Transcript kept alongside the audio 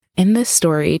In this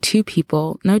story, two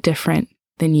people, no different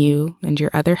than you and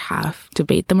your other half,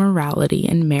 debate the morality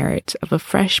and merit of a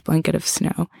fresh blanket of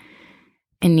snow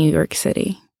in New York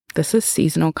City. This is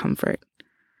Seasonal Comfort.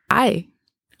 Hi,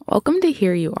 welcome to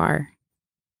Here You Are.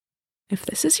 If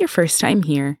this is your first time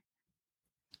here,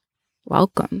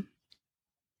 welcome.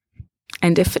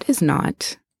 And if it is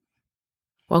not,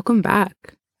 welcome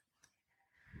back.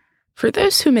 For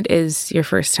those whom it is your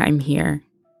first time here,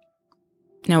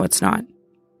 no, it's not.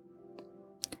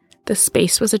 The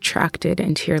space was attracted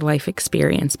into your life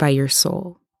experience by your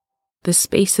soul. The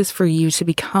space is for you to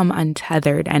become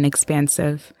untethered and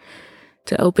expansive,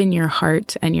 to open your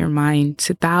heart and your mind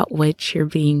to that which your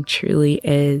being truly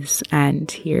is, and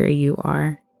here you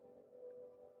are.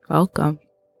 Welcome.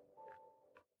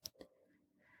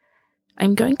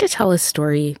 I'm going to tell a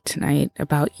story tonight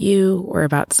about you or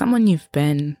about someone you've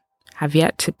been, have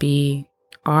yet to be,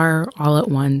 are all at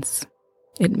once.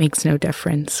 It makes no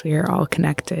difference. We are all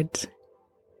connected.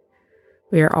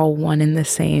 We are all one and the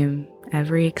same,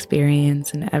 every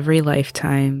experience and every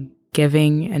lifetime,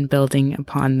 giving and building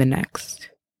upon the next.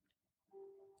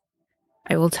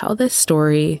 I will tell this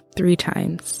story 3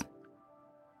 times.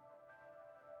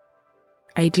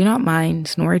 I do not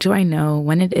mind, nor do I know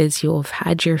when it is you'll have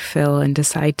had your fill and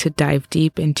decide to dive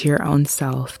deep into your own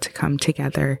self to come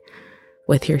together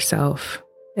with yourself.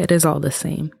 It is all the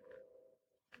same.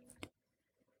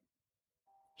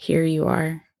 Here you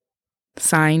are,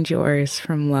 signed yours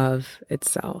from love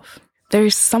itself.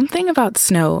 There's something about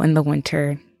snow in the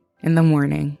winter, in the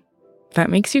morning,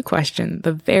 that makes you question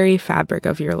the very fabric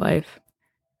of your life.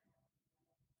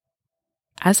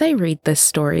 As I read this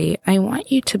story, I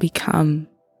want you to become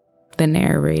the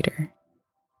narrator.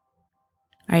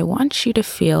 I want you to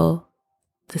feel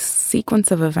the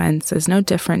sequence of events as no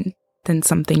different than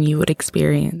something you would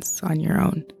experience on your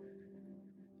own.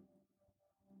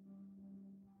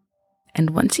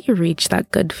 And once you reach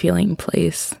that good feeling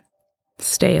place,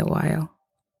 stay a while.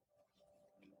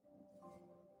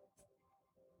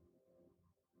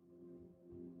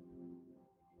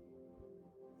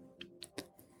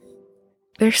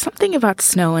 There's something about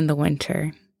snow in the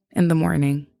winter, in the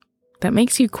morning, that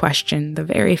makes you question the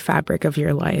very fabric of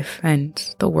your life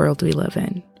and the world we live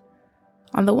in.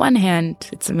 On the one hand,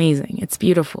 it's amazing, it's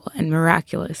beautiful and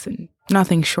miraculous and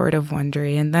nothing short of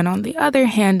wondery. And then on the other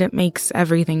hand, it makes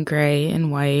everything gray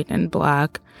and white and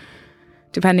black,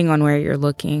 depending on where you're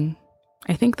looking.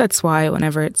 I think that's why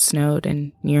whenever it snowed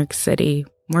in New York City,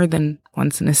 more than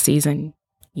once in a season,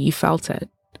 you felt it.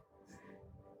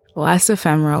 Less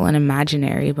ephemeral and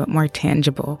imaginary, but more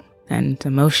tangible and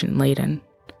emotion-laden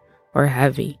or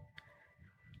heavy.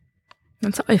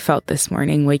 That's how I felt this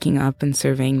morning, waking up and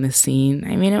surveying the scene.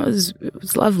 I mean, it was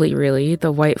lovely, really.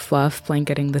 The white fluff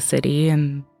blanketing the city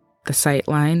and the sight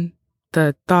line.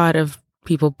 The thought of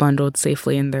people bundled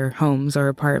safely in their homes or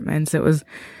apartments. It was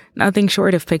nothing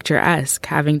short of picturesque,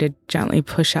 having to gently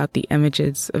push out the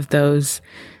images of those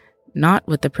not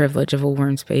with the privilege of a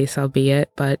warm space,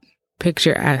 albeit, but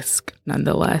picturesque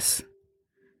nonetheless.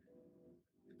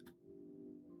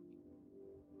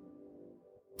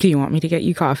 "Do you want me to get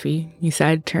you coffee?" he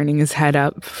said, turning his head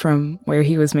up from where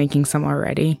he was making some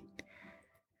already.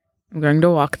 "I'm going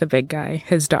to walk the big guy,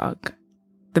 his dog."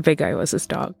 The big guy was his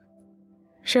dog.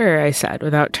 "Sure," I said,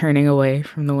 without turning away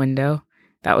from the window.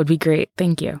 "That would be great,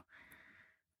 thank you."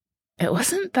 It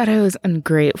wasn't that I was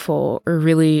ungrateful or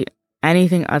really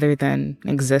anything other than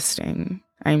existing.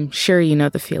 I'm sure you know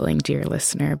the feeling, dear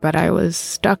listener, but I was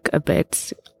stuck a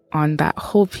bit on that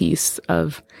whole piece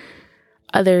of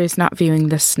others not viewing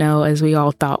the snow as we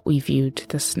all thought we viewed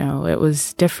the snow. It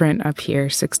was different up here,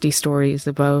 60 stories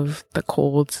above the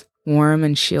cold, warm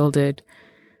and shielded,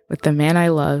 with the man I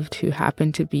loved who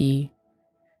happened to be,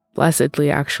 blessedly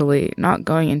actually, not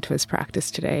going into his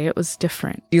practice today. It was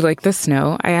different. "Do you like the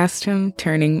snow?" I asked him,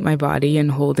 turning my body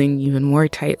and holding even more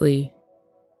tightly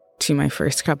to my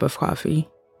first cup of coffee.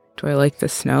 "Do I like the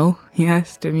snow?" he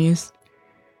asked, amused.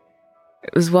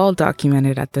 It was well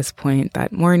documented at this point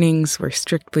that mornings were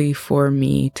strictly for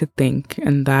me to think,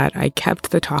 and that I kept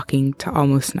the talking to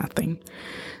almost nothing.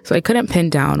 So I couldn't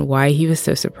pin down why he was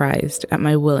so surprised at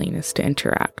my willingness to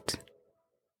interact.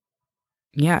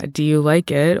 "Yeah, do you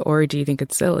like it, or do you think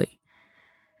it's silly?"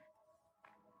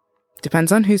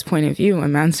 "Depends on whose point of view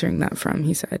I'm answering that from,"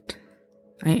 he said.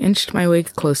 I inched my way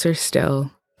closer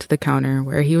still to the counter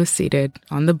where he was seated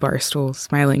on the bar stool,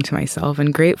 smiling to myself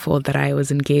and grateful that I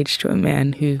was engaged to a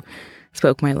man who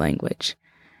spoke my language.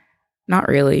 Not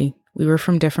really. We were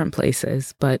from different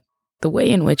places, but the way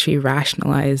in which we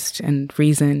rationalized and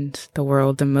reasoned the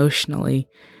world emotionally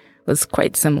was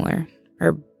quite similar.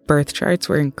 Our birth charts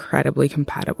were incredibly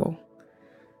compatible.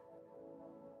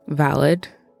 Valid.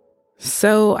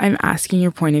 So I'm asking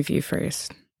your point of view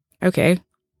first. Okay.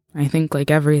 I think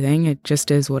like everything, it just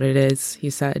is what it is, he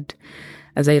said,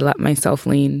 as I let myself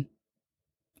lean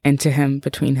into him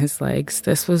between his legs.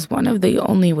 This was one of the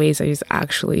only ways I was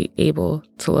actually able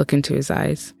to look into his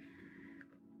eyes.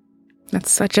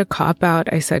 That's such a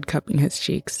cop-out, I said, cupping his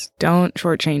cheeks. Don't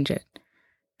shortchange it.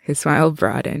 His smile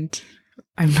broadened.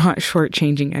 I'm not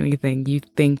shortchanging anything.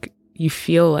 You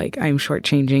feel like I'm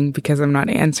shortchanging because I'm not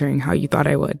answering how you thought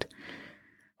I would.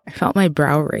 I felt my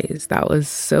brow raise. That was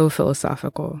so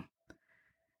philosophical.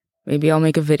 Maybe I'll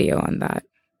make a video on that.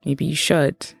 Maybe you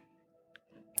should.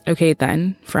 Okay,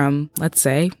 then, from, let's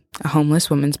say, a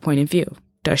homeless woman's point of view,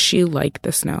 does she like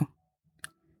the snow?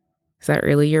 Is that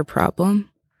really your problem?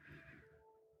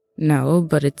 No,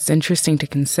 but it's interesting to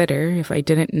consider. If I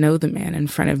didn't know the man in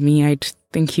front of me, I'd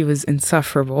think he was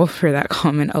insufferable for that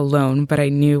comment alone, but I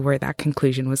knew where that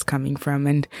conclusion was coming from,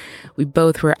 and we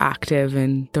both were active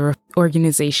in the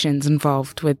organizations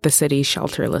involved with the city's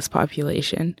shelterless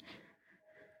population.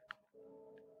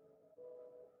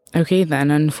 Okay,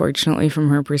 then, unfortunately, from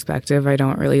her perspective, I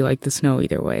don't really like the snow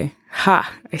either way.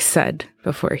 Ha, I said,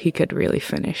 before he could really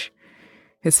finish.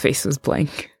 His face was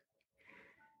blank.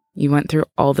 You went through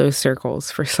all those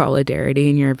circles for solidarity,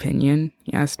 in your opinion?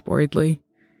 He asked boredly.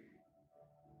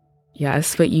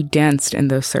 Yes, but you danced in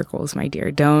those circles, my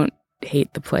dear. Don't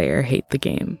hate the player, hate the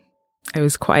game. I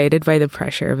was quieted by the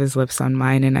pressure of his lips on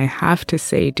mine, and I have to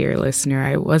say, dear listener,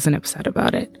 I wasn't upset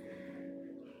about it.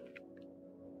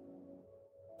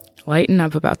 Lighten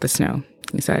up about the snow,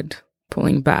 he said,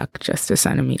 pulling back just a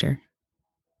centimeter.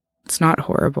 It's not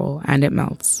horrible, and it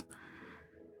melts.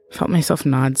 Felt myself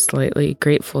nod slightly,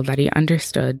 grateful that he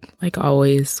understood, like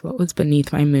always, what was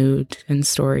beneath my mood and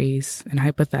stories and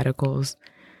hypotheticals.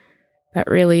 That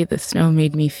really the snow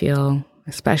made me feel,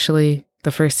 especially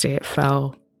the first day it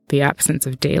fell, the absence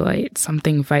of daylight,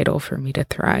 something vital for me to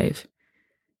thrive.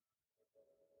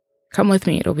 Come with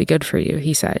me, it'll be good for you,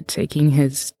 he said, taking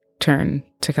his turn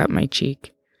to cut my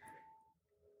cheek.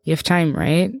 You have time,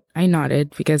 right? I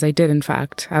nodded, because I did, in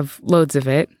fact, have loads of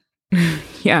it.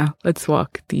 Yeah, let's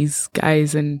walk these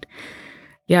guys and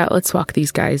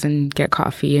get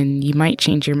coffee, and you might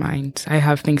change your mind. I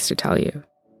have things to tell you.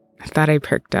 I thought I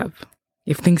perked up.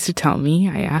 You have things to tell me?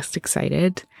 I asked,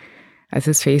 excited, as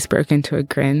his face broke into a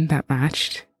grin that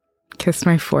matched. Kissed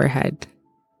my forehead.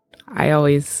 I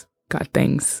always got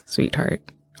things, sweetheart.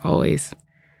 Always.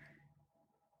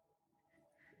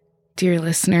 Dear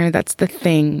listener, that's the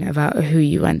thing about who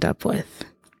you end up with.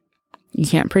 You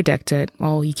can't predict it.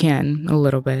 Well, you can a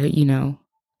little bit, you know,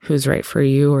 who's right for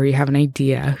you, or you have an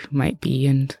idea who might be,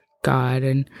 and God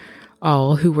and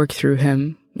all who work through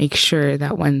him make sure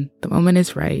that when the moment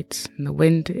is right and the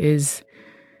wind is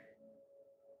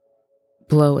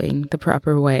blowing the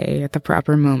proper way at the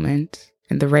proper moment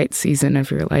in the right season of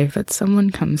your life, that someone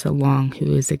comes along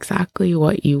who is exactly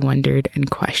what you wondered and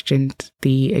questioned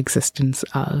the existence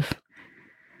of.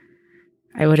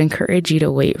 I would encourage you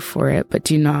to wait for it, but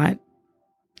do not.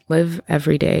 Live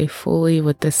every day fully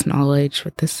with this knowledge,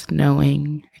 with this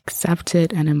knowing. Accept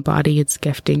it and embody its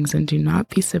giftings, and do not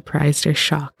be surprised or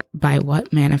shocked by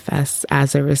what manifests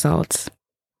as a result.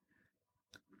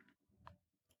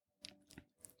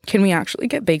 Can we actually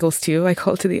get bagels too? I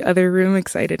called to the other room,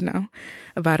 excited now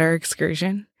about our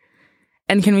excursion.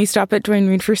 And can we stop at Duane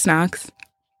Reade for snacks?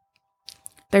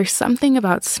 There's something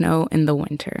about snow in the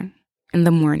winter, in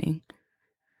the morning,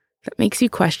 that makes you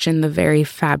question the very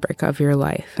fabric of your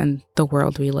life and the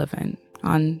world we live in.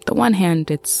 On the one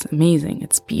hand, it's amazing,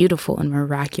 it's beautiful and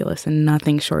miraculous and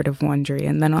nothing short of wondery.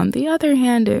 And then on the other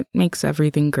hand, it makes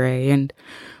everything gray and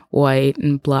white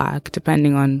and black,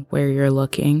 depending on where you're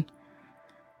looking.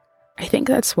 I think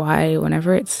that's why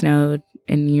whenever it snowed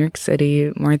in New York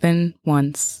City more than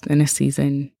once in a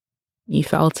season, you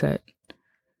felt it.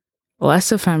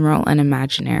 Less ephemeral and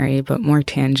imaginary, but more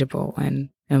tangible and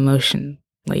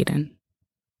emotion-laden.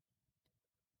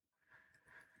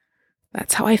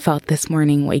 That's how I felt this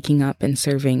morning, waking up and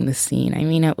surveying the scene. I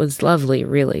mean, it was lovely,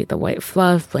 really. The white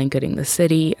fluff blanketing the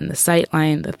city and the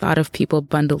sightline, the thought of people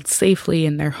bundled safely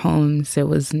in their homes. It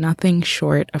was nothing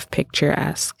short of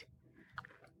picturesque.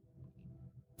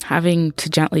 Having to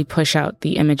gently push out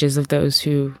the images of those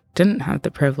who didn't have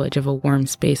the privilege of a warm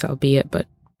space, albeit, but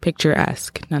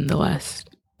picturesque nonetheless.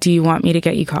 Do you want me to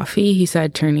get you coffee? He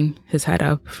said, turning his head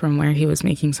up from where he was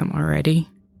making some already.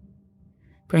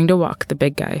 Going to walk the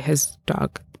big guy, his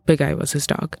dog. Big Guy was his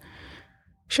dog.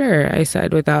 Sure, I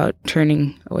said, without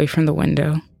turning away from the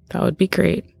window. That would be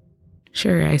great.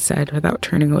 Sure, I said, without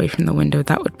turning away from the window.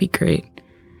 That would be great.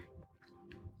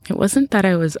 It wasn't that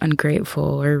I was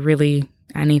ungrateful or really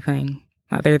anything.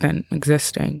 other than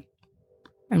existing.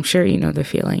 I'm sure you know the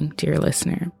feeling, dear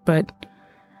listener, but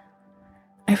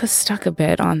I was stuck a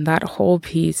bit on that whole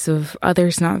piece of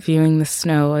others not viewing the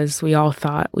snow as we all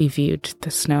thought we viewed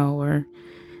the snow, or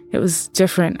it was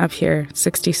different up here,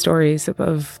 60 stories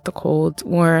above the cold,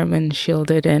 warm, and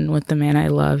shielded in with the man I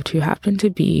loved, who happened to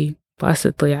be,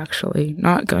 blessedly actually,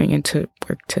 not going into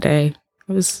work today.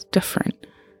 It was different.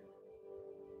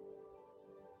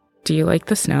 Do you like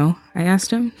the snow? I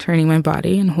asked him, turning my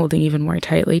body and holding even more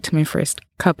tightly to my first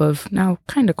cup of now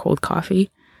kind of cold coffee.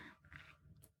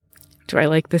 Do I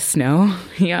like the snow?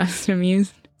 He asked,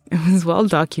 amused. It was well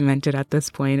documented at this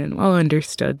point and well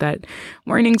understood that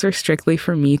mornings were strictly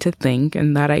for me to think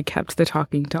and that I kept the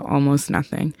talking to almost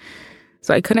nothing.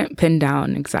 So I couldn't pin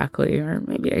down exactly, or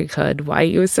maybe I could, why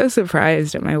he was so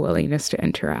surprised at my willingness to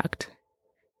interact.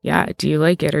 Yeah, do you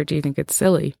like it or do you think it's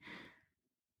silly?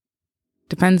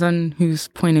 Depends on whose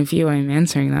point of view I'm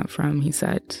answering that from, he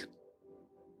said.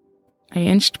 I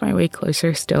inched my way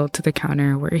closer still to the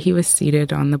counter where he was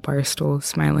seated on the bar stool,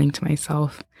 smiling to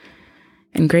myself,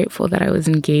 and grateful that I was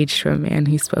engaged to a man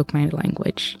who spoke my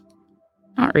language.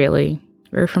 Not really.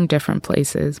 We were from different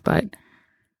places, but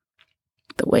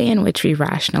the way in which we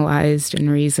rationalized and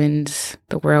reasoned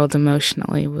the world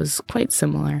emotionally was quite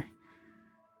similar.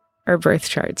 Our birth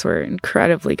charts were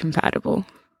incredibly compatible.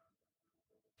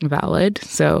 Valid,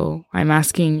 so I'm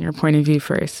asking your point of view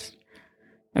first.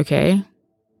 Okay,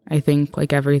 I think,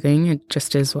 like everything, it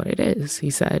just is what it is, he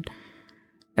said.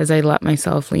 As I let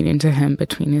myself lean into him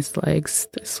between his legs,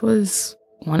 this was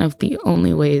one of the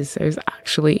only ways I was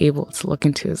actually able to look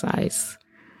into his eyes.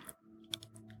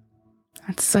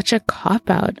 That's such a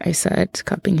cop-out, I said,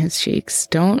 cupping his cheeks.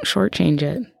 Don't shortchange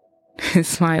it. His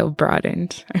smile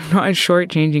broadened. I'm not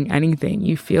shortchanging anything.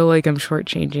 You feel like I'm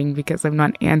shortchanging because I'm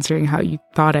not answering how you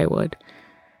thought I would.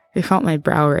 I felt my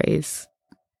brow raise.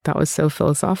 That was so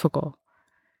philosophical.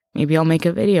 Maybe I'll make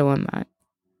a video on that.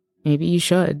 Maybe you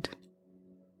should.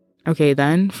 Okay,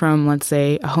 then, from, let's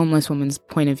say, a homeless woman's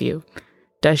point of view,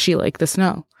 does she like the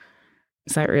snow?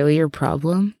 Is that really your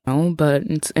problem? No, but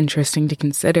it's interesting to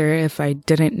consider. If I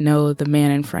didn't know the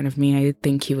man in front of me, I'd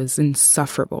think he was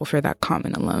insufferable for that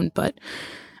comment alone, but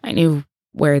I knew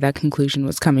where that conclusion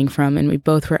was coming from, and we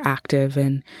both were active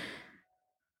in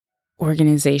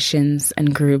organizations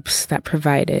and groups that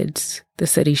provided the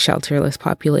city's shelterless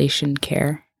population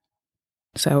care.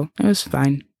 So it was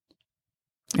fine.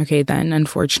 Okay, then,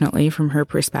 unfortunately, from her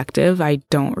perspective, I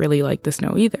don't really like the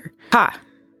snow either. Ha!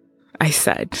 I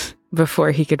said,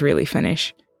 before he could really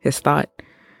finish his thought.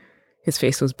 His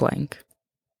face was blank.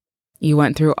 You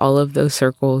went through all of those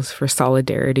circles for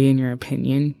solidarity in your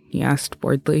opinion? He asked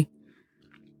boredly.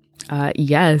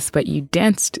 Yes, but you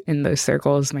danced in those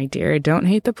circles, my dear. Don't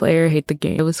hate the player, hate the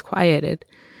game. I was quieted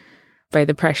by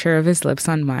the pressure of his lips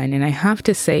on mine, and I have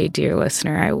to say, dear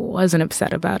listener, I wasn't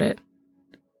upset about it.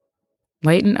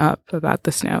 Lighten up about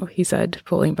the snow, he said,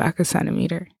 pulling back a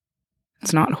centimeter.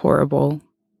 It's not horrible,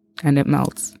 and it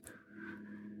melts.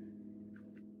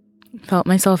 Felt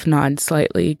myself nod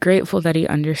slightly, grateful that he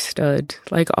understood,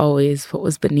 like always, what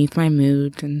was beneath my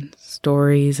mood and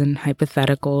stories and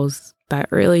hypotheticals,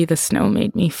 that really the snow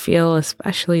made me feel,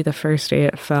 especially the first day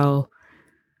it fell.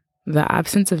 The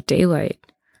absence of daylight,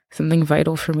 something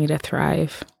vital for me to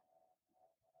thrive.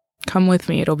 Come with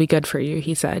me, it'll be good for you,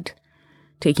 he said,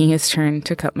 taking his turn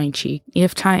to cut my cheek. You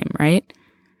have time, right?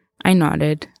 I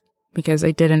nodded, because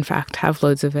I did in fact have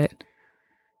loads of it.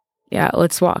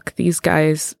 Let's walk these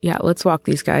guys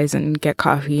and get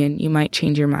coffee, and you might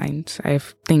change your mind. I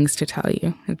have things to tell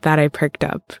you. At that I perked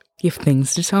up. You have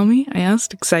things to tell me? I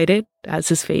asked, excited, as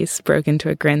his face broke into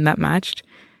a grin that matched.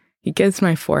 He kissed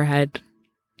my forehead.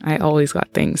 I always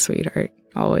got things, sweetheart.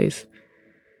 Always.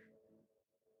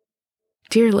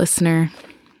 Dear listener,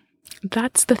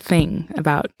 that's the thing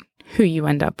about who you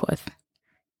end up with.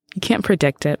 You can't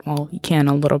predict it. Well, you can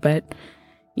a little bit.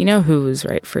 You know who's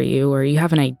right for you, or you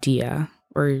have an idea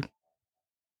or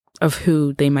of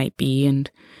who they might be, and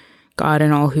God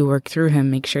and all who work through him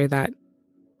make sure that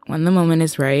when the moment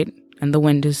is right and the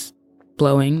wind is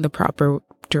blowing the proper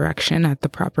direction at the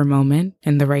proper moment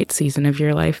in the right season of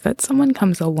your life, that someone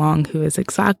comes along who is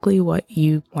exactly what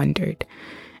you wondered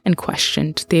and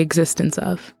questioned the existence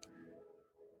of.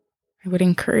 I would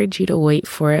encourage you to wait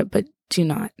for it, but do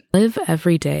not. Live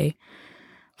every day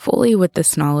fully with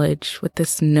this knowledge, with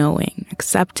this knowing,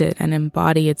 accept it and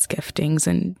embody its giftings,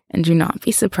 and do not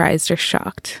be surprised or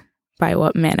shocked by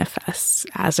what manifests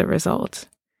as a result.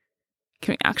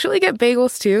 Can we actually get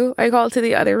bagels too? I called to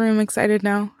the other room, excited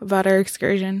now about our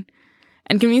excursion.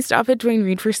 And can we stop at Duane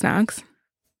Reade for snacks?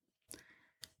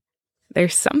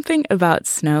 There's something about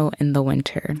snow in the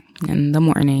winter and the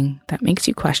morning that makes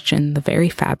you question the very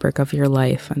fabric of your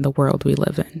life and the world we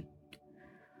live in.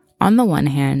 On the one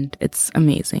hand, it's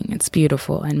amazing, it's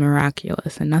beautiful and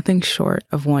miraculous and nothing short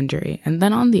of wondery. And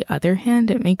then on the other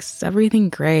hand, it makes everything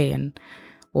gray and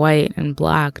white and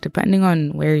black depending on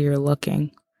where you're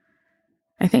looking.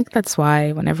 I think that's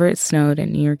why whenever it snowed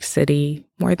in New York City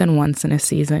more than once in a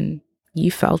season,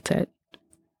 you felt it.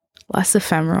 Less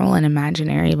ephemeral and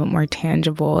imaginary, but more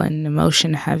tangible and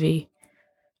emotion heavy.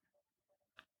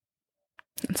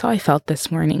 That's how I felt this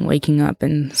morning, waking up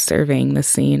and surveying the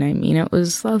scene. I mean, it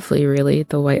was lovely, really,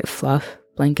 the white fluff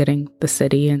blanketing the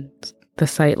city and the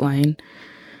sightline.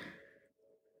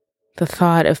 The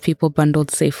thought of people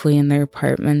bundled safely in their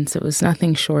apartments, it was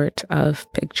nothing short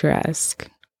of picturesque.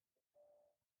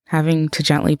 Having to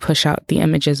gently push out the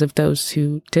images of those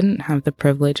who didn't have the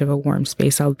privilege of a warm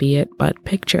space, albeit, but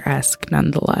picturesque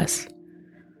nonetheless.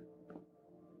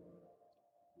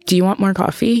 "Do you want more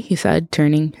coffee?" he said,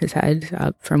 turning his head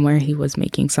up from where he was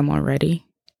making some already.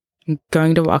 "I'm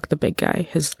going to walk the big guy,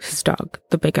 his dog.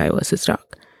 The big guy was his dog."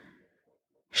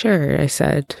 "Sure," I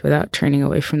said, without turning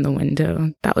away from the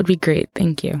window. "That would be great,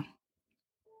 thank you."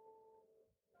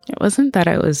 It wasn't that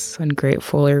I was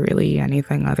ungrateful or really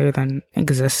anything other than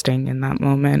existing in that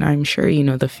moment. I'm sure you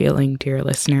know the feeling, dear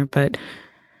listener, but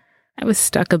I was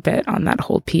stuck a bit on that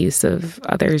whole piece of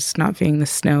others not viewing the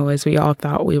snow as we all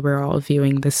thought we were all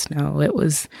viewing the snow. It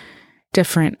was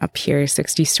different up here,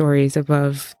 60 stories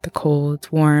above the cold,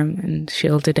 warm, and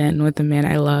shielded in with the man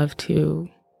I loved who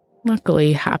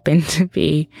luckily happened to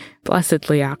be,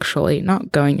 blessedly actually,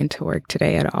 not going into work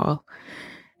today at all.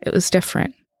 It was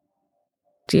different.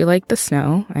 "Do you like the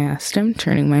snow?" I asked him,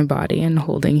 turning my body and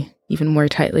holding even more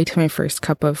tightly to my first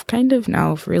cup of kind of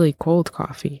now really cold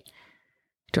coffee.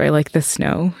 "Do I like the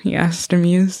snow?" he asked,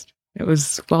 amused. It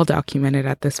was well documented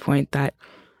at this point that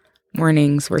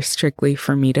mornings were strictly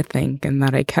for me to think and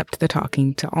that I kept the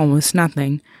talking to almost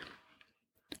nothing.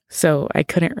 So I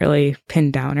couldn't really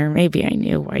pin down, or maybe I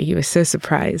knew why he was so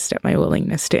surprised at my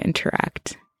willingness to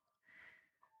interact.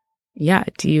 "Yeah,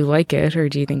 do you like it or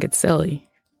do you think it's silly?"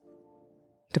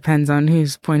 "Depends on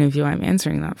whose point of view I'm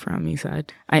answering that from," he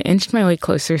said. I inched my way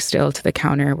closer still to the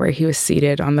counter where he was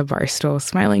seated on the bar stool,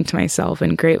 smiling to myself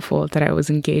and grateful that I was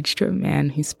engaged to a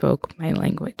man who spoke my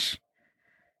language.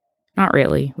 Not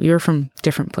really. We were from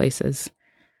different places.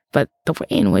 But the way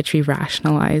in which we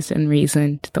rationalized and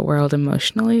reasoned the world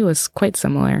emotionally was quite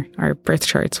similar. Our birth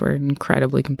charts were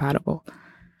incredibly compatible.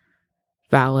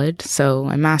 "Valid. So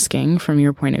I'm asking from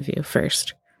your point of view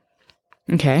first."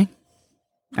 "Okay.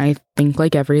 I think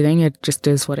like everything, it just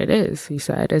is what it is," he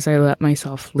said, as I let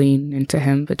myself lean into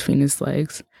him between his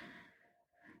legs.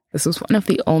 This was one of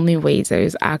the only ways I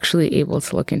was actually able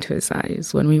to look into his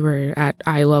eyes when we were at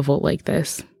eye level like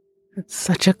this. "It's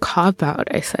such a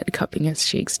cop-out," I said, cupping his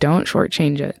cheeks. "Don't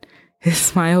shortchange it." His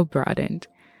smile broadened.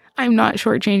 "I'm not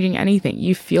shortchanging anything.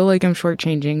 You feel like I'm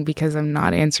shortchanging because I'm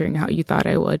not answering how you thought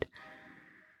I would."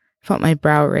 I felt my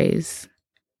brow raise.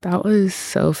 That was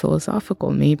so philosophical.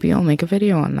 Maybe I'll make a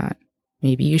video on that.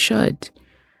 Maybe you should.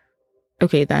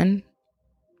 Okay, then.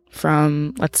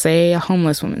 From, let's say, a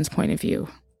homeless woman's point of view.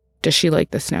 Does she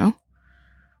like the snow?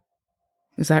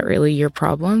 Is that really your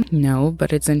problem? No,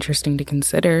 but it's interesting to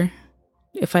consider.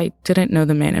 If I didn't know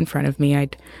the man in front of me,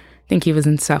 I'd think he was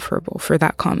insufferable for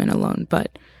that comment alone,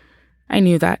 but I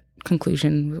knew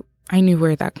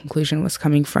where that conclusion was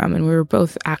coming from, and we were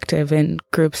both active in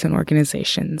groups and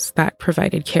organizations that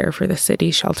provided care for the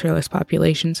city's shelterless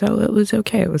population, so it was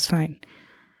okay, it was fine.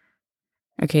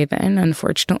 Okay, then,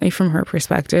 unfortunately, from her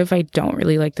perspective, I don't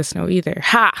really like the snow either.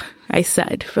 "Ha!" I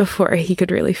said, before he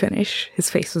could really finish. His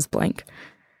face was blank.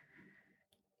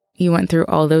 "You went through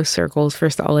all those circles for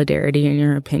solidarity, in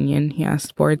your opinion?" he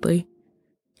asked boredly.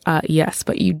 Yes,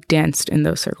 but you danced in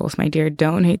those circles, my dear.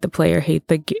 Don't hate the player, hate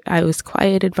the... I was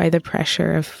quieted by the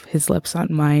pressure of his lips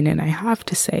on mine, and I have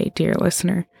to say, dear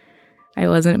listener, I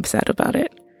wasn't upset about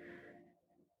it.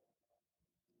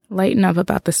 "Lighten up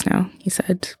about the snow," he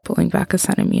said, pulling back a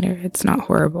centimeter. "It's not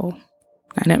horrible,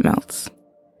 and it melts."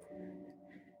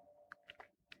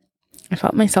 I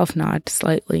felt myself nod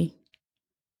slightly,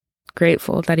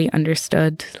 grateful that he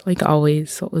understood, like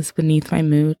always, what was beneath my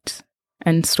mood,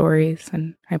 and stories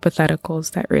and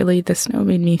hypotheticals that really the snow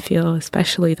made me feel,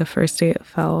 especially the first day it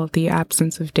fell, the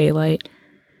absence of daylight,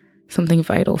 something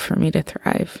vital for me to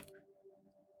thrive.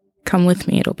 "Come with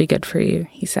me, it'll be good for you,"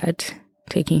 he said,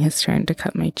 taking his turn to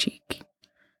cut my cheek.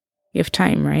 "You have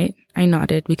time, right?" I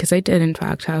nodded, because I did in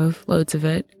fact have loads of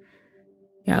it.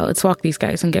 "Yeah, let's walk these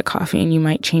guys and get coffee and you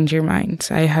might change your mind.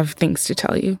 I have things to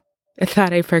tell you." At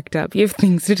that, I perked up. You have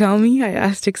things to tell me? I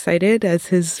asked, excited, as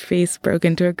his face broke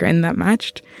into a grin that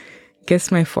matched.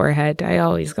 Kissed my forehead. I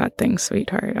always got things,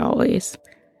 sweetheart, always.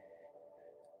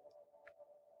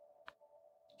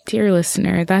 Dear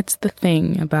listener, that's the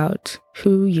thing about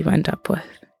who you end up with.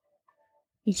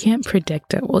 You can't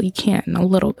predict it. Well, you can, a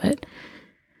little bit.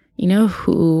 You know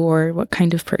who or what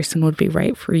kind of person would be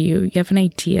right for you. You have an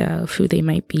idea of who they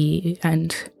might be,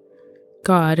 and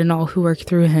God and all who work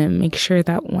through him make sure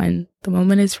that when the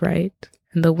moment is right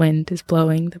and the wind is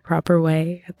blowing the proper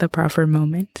way at the proper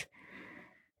moment,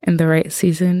 in the right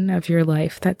season of your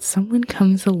life, that someone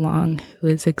comes along who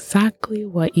is exactly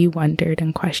what you wondered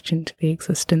and questioned the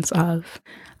existence of.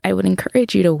 I would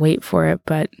encourage you to wait for it,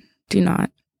 but do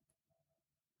not.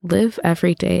 Live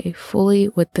every day fully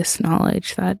with this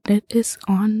knowledge that it is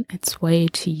on its way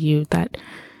to you, that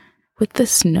with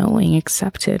this knowing,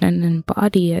 accept it and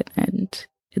embody it and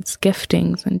its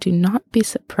giftings, and do not be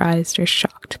surprised or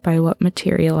shocked by what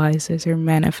materializes or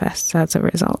manifests as a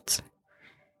result.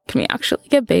 Can we actually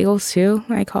get bagels too?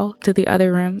 I call to the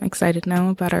other room, excited now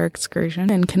about our excursion.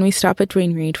 And can we stop at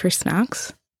Duane Reade for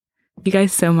snacks? Thank you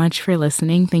guys so much for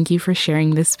listening. Thank you for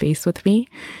sharing this space with me.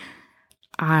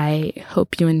 I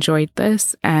hope you enjoyed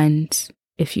this, and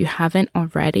if you haven't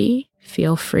already,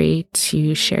 feel free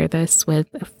to share this with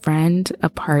a friend, a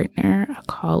partner, a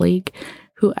colleague,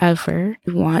 whoever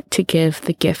you want to give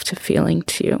the gift of feeling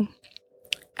to.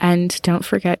 And don't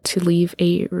forget to leave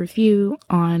a review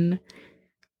on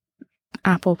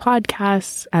Apple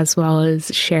Podcasts, as well as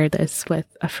share this with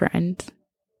a friend.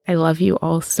 I love you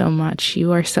all so much.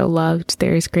 You are so loved.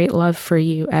 There is great love for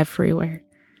you everywhere.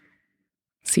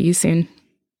 See you soon.